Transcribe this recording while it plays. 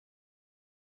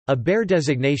A Bayer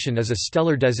designation is a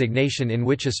stellar designation in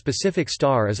which a specific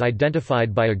star is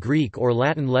identified by a Greek or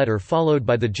Latin letter followed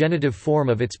by the genitive form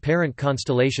of its parent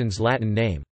constellation's Latin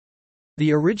name.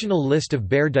 The original list of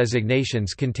Bayer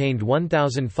designations contained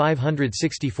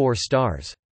 1,564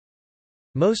 stars.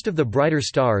 Most of the brighter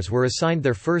stars were assigned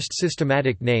their first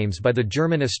systematic names by the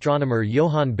German astronomer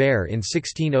Johann Bayer in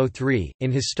 1603,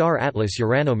 in his star atlas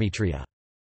Uranometria.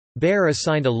 Bayer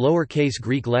assigned a lowercase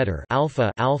Greek letter alpha,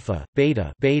 alpha,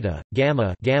 beta, beta,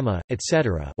 gamma, gamma,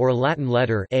 etc., or a Latin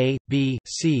letter A, B,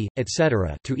 C,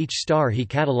 etc. to each star he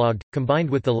catalogued, combined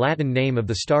with the Latin name of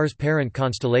the star's parent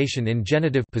constellation in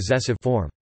genitive possessive form.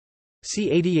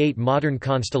 See 88 modern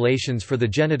constellations for the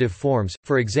genitive forms.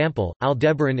 For example,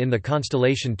 Aldebaran in the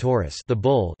constellation Taurus, the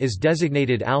bull, is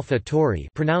designated Alpha Tauri,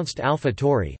 pronounced Alpha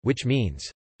Tauri, which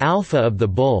means alpha of the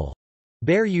bull.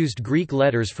 Bayer used Greek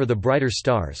letters for the brighter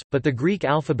stars, but the Greek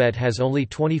alphabet has only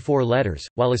 24 letters,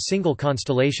 while a single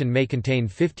constellation may contain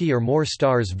 50 or more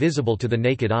stars visible to the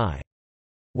naked eye.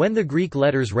 When the Greek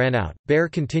letters ran out, Bayer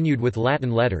continued with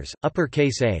Latin letters,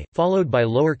 uppercase A, followed by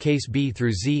lowercase b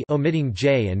through Z, omitting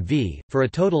J and V, for a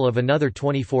total of another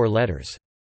 24 letters.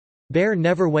 Bayer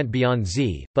never went beyond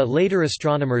Z, but later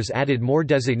astronomers added more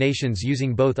designations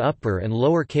using both upper and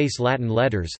lower-case Latin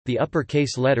letters, the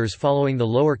upper-case letters following the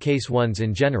lower-case ones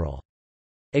in general.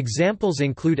 Examples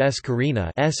include S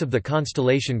Carina, S of the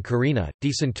constellation Carina,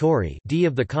 D Centauri, D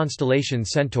of the constellation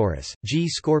Centaurus, G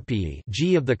Scorpii,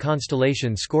 G of the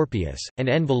constellation Scorpius, and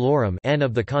N Velorum, N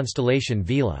of the constellation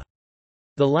Vela.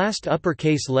 The last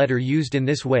upper-case letter used in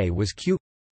this way was Q.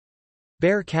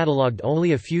 Bayer catalogued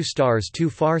only a few stars too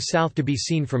far south to be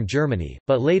seen from Germany,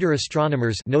 but later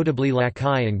astronomers, notably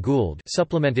Lacaille and Gould,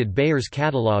 supplemented Bayer's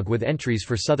catalogue with entries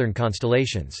for southern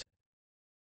constellations.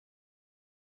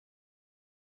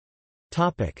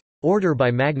 Topic: Order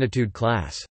by magnitude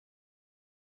class.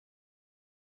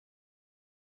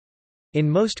 In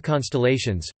most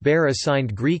constellations, Bayer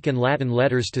assigned Greek and Latin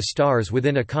letters to stars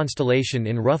within a constellation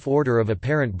in rough order of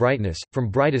apparent brightness,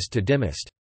 from brightest to dimmest.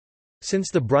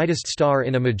 Since the brightest star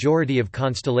in a majority of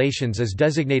constellations is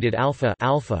designated alpha,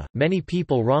 alpha, many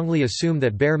people wrongly assume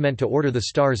that Bayer meant to order the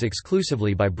stars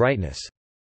exclusively by brightness.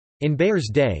 In Bayer's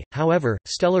day, however,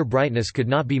 stellar brightness could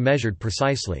not be measured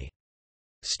precisely.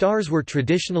 Stars were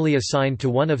traditionally assigned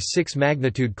to one of 6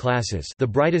 magnitude classes, the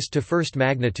brightest to first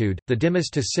magnitude, the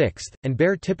dimmest to sixth, and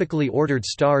Bayer typically ordered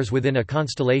stars within a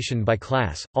constellation by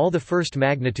class, all the first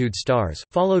magnitude stars,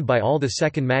 followed by all the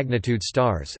second magnitude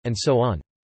stars, and so on.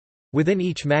 Within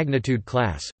each magnitude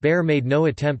class, Bayer made no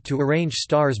attempt to arrange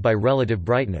stars by relative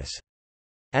brightness.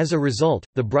 As a result,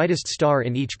 the brightest star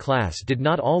in each class did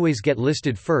not always get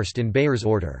listed first in Bayer's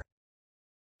order.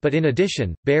 But in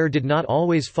addition, Bayer did not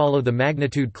always follow the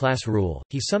magnitude class rule.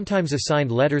 He sometimes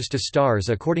assigned letters to stars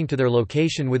according to their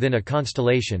location within a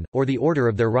constellation, or the order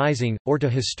of their rising, or to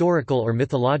historical or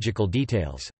mythological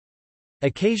details.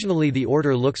 Occasionally the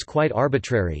order looks quite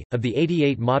arbitrary. Of the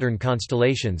 88 modern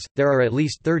constellations, there are at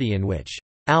least 30 in which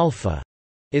Alpha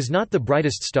is not the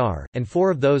brightest star, and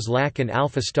 4 of those lack an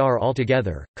alpha star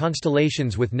altogether.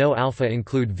 Constellations with no alpha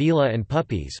include Vela and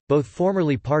Puppis, both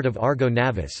formerly part of Argo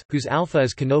Navis, whose alpha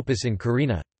is Canopus in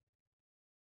Carina.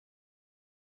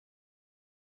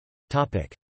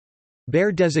 Topic: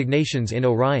 Bayer designations in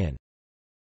Orion.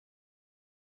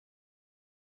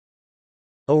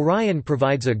 Orion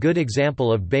provides a good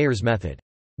example of Bayer's method.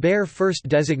 Bayer first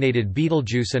designated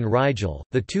Betelgeuse and Rigel,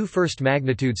 the 2 first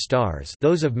magnitude stars,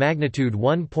 those of magnitude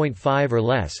 1.5 or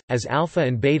less, as alpha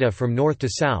and beta from north to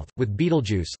south, with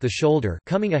Betelgeuse, the shoulder,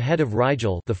 coming ahead of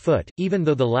Rigel, the foot. Even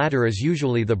though the latter is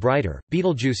usually the brighter,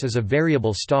 Betelgeuse is a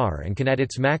variable star and can at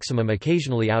its maximum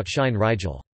occasionally outshine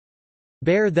Rigel.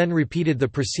 Bayer then repeated the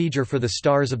procedure for the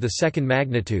stars of the second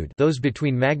magnitude, those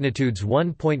between magnitudes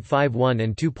 1.51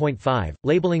 and 2.5,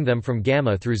 labeling them from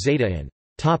gamma through zeta in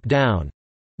top-down,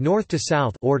 north to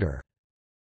south order.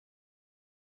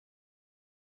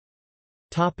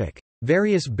 Topic: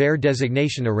 Various Bayer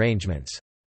designation arrangements.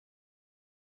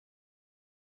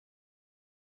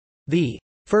 The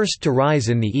first to rise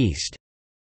in the east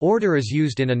order is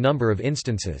used in a number of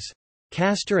instances.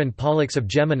 Castor and Pollux of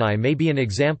Gemini may be an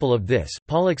example of this.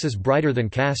 Pollux is brighter than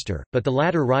Castor, but the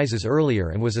latter rises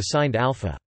earlier and was assigned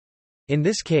alpha. In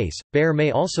this case, Bayer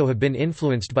may also have been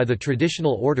influenced by the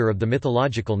traditional order of the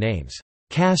mythological names,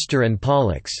 Castor and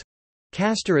Pollux.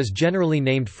 Castor is generally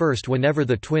named first whenever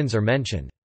the twins are mentioned.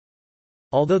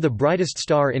 Although the brightest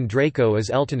star in Draco is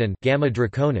Eltanin, Gamma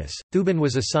Draconis, Thuban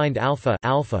was assigned alpha,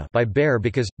 alpha by Bayer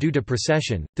because, due to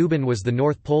precession, Thuban was the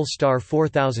North Pole star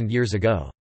 4,000 years ago.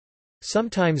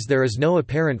 Sometimes there is no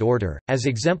apparent order, as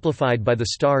exemplified by the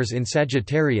stars in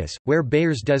Sagittarius, where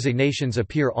Bayer's designations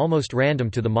appear almost random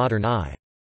to the modern eye.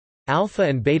 Alpha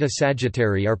and Beta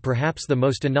Sagittarii are perhaps the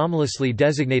most anomalously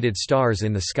designated stars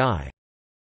in the sky.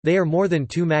 They are more than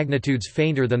 2 magnitudes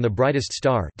fainter than the brightest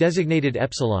star, designated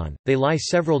Epsilon. They lie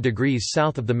several degrees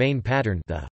south of the main pattern,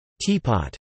 the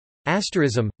teapot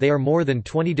asterism. They are more than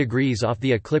 20 degrees off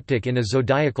the ecliptic in a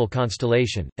zodiacal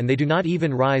constellation, and they do not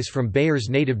even rise from Bayer's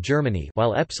native Germany,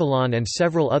 while Epsilon and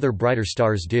several other brighter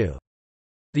stars do.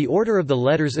 The order of the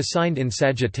letters assigned in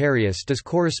Sagittarius does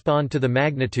correspond to the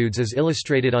magnitudes as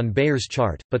illustrated on Bayer's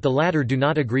chart, but the latter do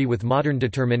not agree with modern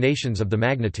determinations of the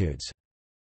magnitudes.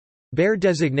 Bayer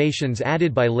designations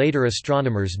added by later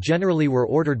astronomers generally were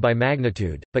ordered by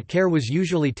magnitude, but care was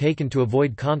usually taken to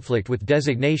avoid conflict with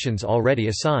designations already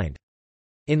assigned.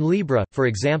 In Libra, for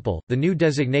example, the new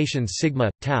designations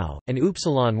sigma, tau, and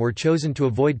upsilon were chosen to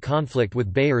avoid conflict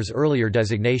with Bayer's earlier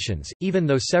designations, even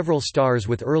though several stars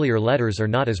with earlier letters are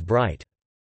not as bright.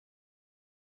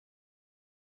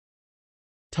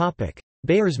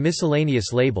 Bayer's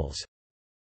miscellaneous labels.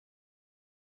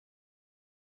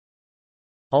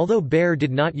 Although Bayer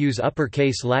did not use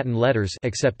uppercase Latin letters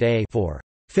except A for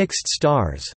fixed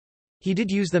stars, he did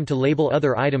use them to label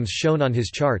other items shown on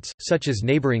his charts, such as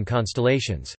neighboring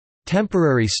constellations,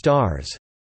 temporary stars,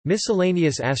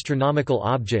 miscellaneous astronomical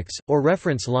objects, or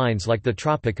reference lines like the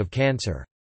Tropic of Cancer.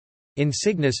 In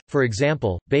Cygnus, for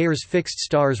example, Bayer's fixed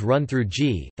stars run through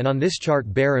G, and on this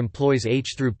chart Bayer employs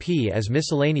H through P as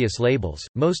miscellaneous labels,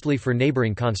 mostly for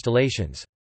neighboring constellations.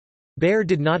 Bayer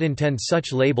did not intend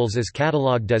such labels as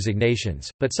catalogue designations,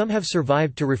 but some have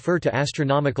survived to refer to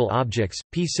astronomical objects.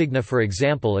 P Cygni, for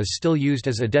example, is still used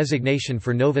as a designation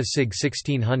for Nova Sig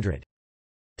 1600.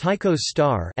 Tycho's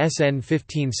star SN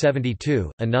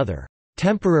 1572, another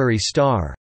temporary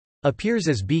star, appears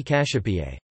as B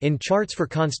Cassiopeiae. In charts for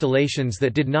constellations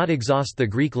that did not exhaust the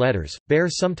Greek letters, Bayer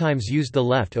sometimes used the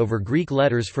left-over Greek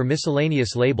letters for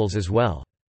miscellaneous labels as well.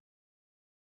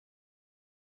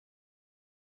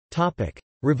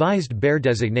 Revised Bayer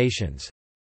designations.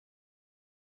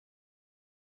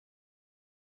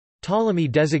 Ptolemy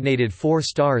designated 4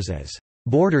 stars as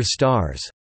border stars,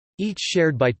 each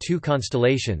shared by 2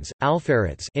 constellations: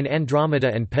 Alpheratz in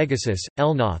Andromeda and Pegasus,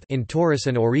 Elnoth in Taurus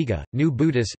and Auriga, Nu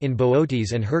Bootis in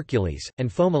Boötes and Hercules, and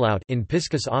Fomalhaut in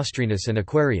Piscis Austrinus and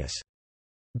Aquarius.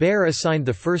 Bayer assigned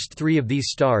the first 3 of these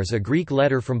stars a Greek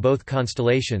letter from both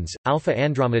constellations: Alpha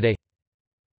Andromedae.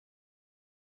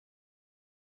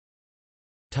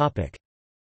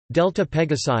 Delta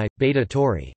Pegasi, Beta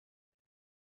Tauri.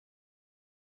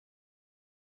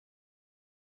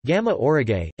 Gamma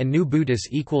Aurigae, and Nu Bootis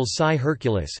equals Psi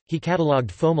Herculis. He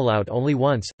catalogued Fomalhaut only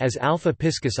once, as Alpha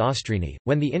Piscis Austrini.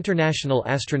 When the International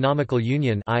Astronomical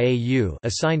Union (IAU)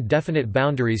 assigned definite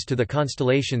boundaries to the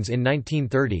constellations in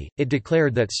 1930, it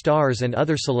declared that stars and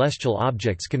other celestial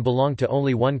objects can belong to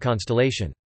only one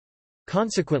constellation.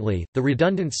 Consequently, the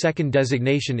redundant second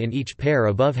designation in each pair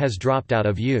above has dropped out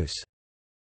of use.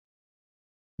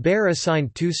 Bayer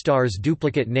assigned 2 stars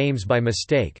duplicate names by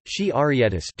mistake: Xi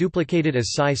Arietis, duplicated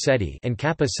as Psi Ceti, and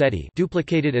Kappa Ceti,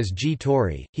 duplicated as G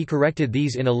Tauri. He corrected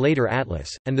these in a later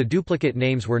atlas, and the duplicate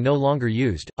names were no longer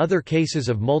used. Other cases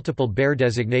of multiple Bayer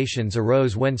designations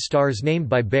arose when stars named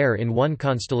by Bayer in one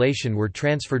constellation were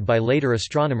transferred by later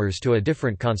astronomers to a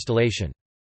different constellation.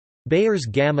 Bayer's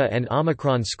Gamma and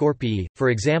Omicron Scorpii, for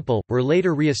example, were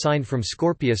later reassigned from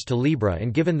Scorpius to Libra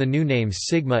and given the new names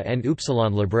Sigma and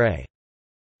Upsilon Librae.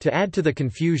 To add to the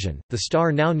confusion, the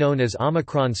star now known as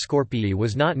Omicron Scorpii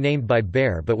was not named by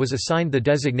Bayer but was assigned the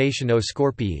designation O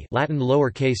Scorpii, Latin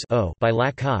lowercase o, by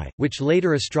Lacaille, which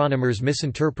later astronomers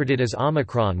misinterpreted as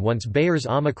Omicron once Bayer's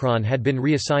Omicron had been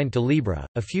reassigned to Libra.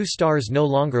 A few stars no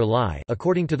longer lie,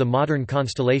 according to the modern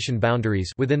constellation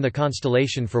boundaries, within the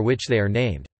constellation for which they are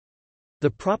named. The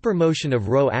proper motion of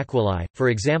Rho Aquilae, for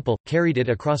example, carried it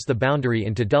across the boundary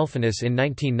into Delphinus in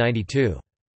 1992.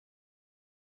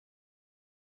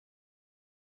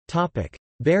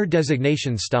 Bayer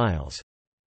designation styles.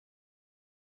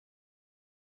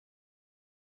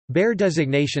 Bayer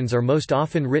designations are most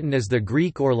often written as the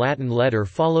Greek or Latin letter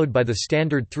followed by the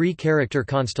standard 3-character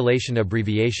constellation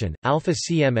abbreviation, Alpha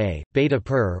Cma, Beta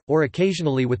Per, or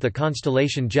occasionally with the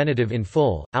constellation genitive in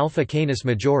full, Alpha Canis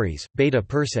Majoris, Beta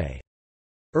Persei.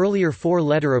 Earlier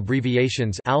 4-letter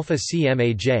abbreviations Alpha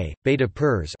Cmaj, Beta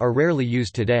Pers are rarely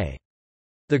used today.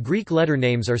 The Greek letter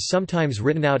names are sometimes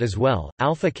written out as well,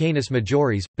 Alpha Canis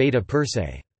Majoris, Beta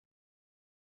Persei.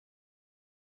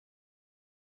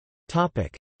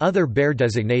 Other Bayer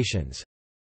designations.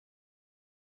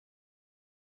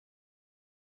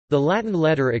 The Latin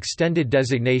letter extended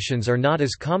designations are not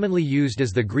as commonly used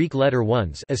as the Greek letter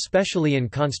ones, especially in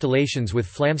constellations with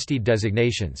Flamsteed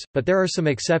designations, but there are some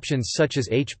exceptions such as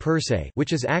H Persei,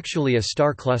 which is actually a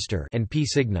star cluster, and P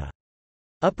Cygni.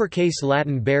 Uppercase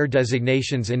Latin Bayer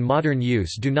designations in modern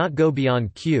use do not go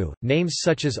beyond Q. Names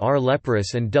such as R.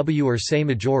 leporis and W. Ursae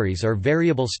majoris are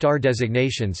variable star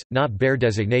designations, not Bayer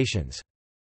designations.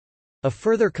 A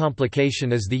further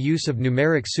complication is the use of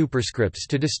numeric superscripts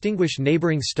to distinguish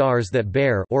neighboring stars that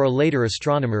Bayer or a later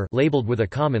astronomer labeled with a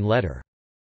common letter.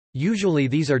 Usually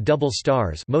these are double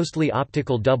stars, mostly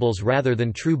optical doubles rather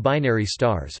than true binary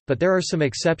stars, but there are some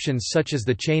exceptions such as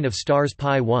the chain of stars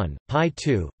Pi 1, Pi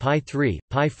 2, Pi 3,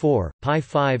 Pi 4, Pi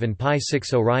 5 and Pi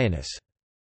 6 Orionis.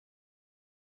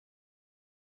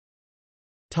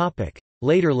 Topic: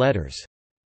 Later letters.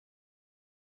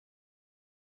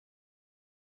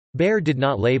 Bayer did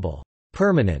not label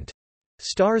permanent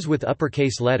stars with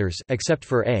uppercase letters, except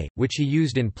for A, which he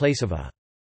used in place of A.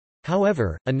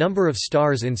 However, a number of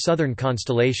stars in southern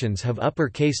constellations have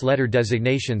upper-case letter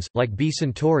designations, like B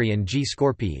Centauri and G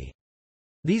Scorpii.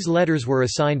 These letters were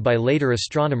assigned by later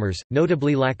astronomers,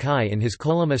 notably Lacaille in his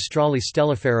Coelum Astrali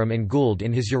Stelliferum and Gould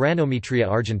in his Uranometria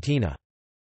Argentina.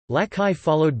 Lacaille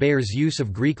followed Bayer's use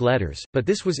of Greek letters, but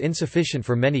this was insufficient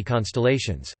for many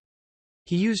constellations.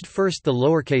 He used first the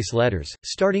lowercase letters,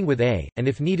 starting with A, and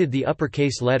if needed the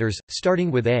uppercase letters,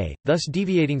 starting with A, thus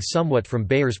deviating somewhat from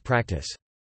Bayer's practice.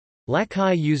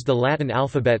 Lacaille used the Latin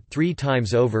alphabet 3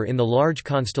 times over in the large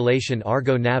constellation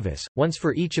Argo Navis, once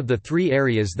for each of the 3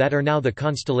 areas that are now the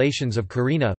constellations of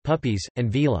Carina, Puppis,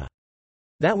 and Vela.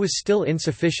 That was still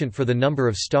insufficient for the number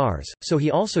of stars, so he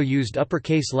also used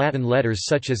uppercase Latin letters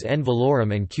such as N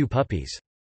Velorum and Q Puppis.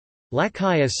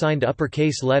 Lacaille assigned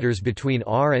uppercase letters between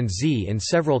R and Z in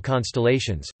several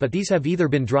constellations, but these have either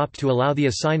been dropped to allow the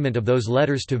assignment of those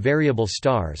letters to variable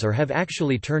stars or have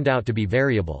actually turned out to be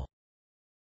variable.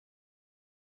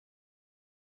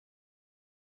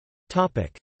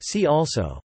 See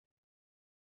also: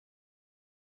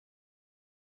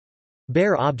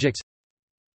 Bayer objects,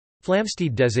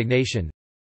 Flamsteed designation,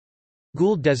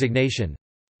 Gould designation,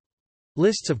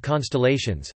 Lists of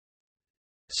constellations,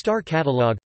 Star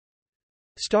catalog,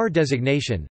 Star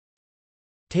designation,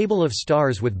 Table of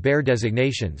stars with Bayer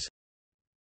designations,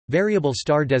 Variable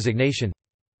star designation.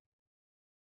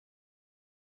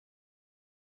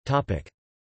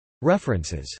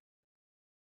 References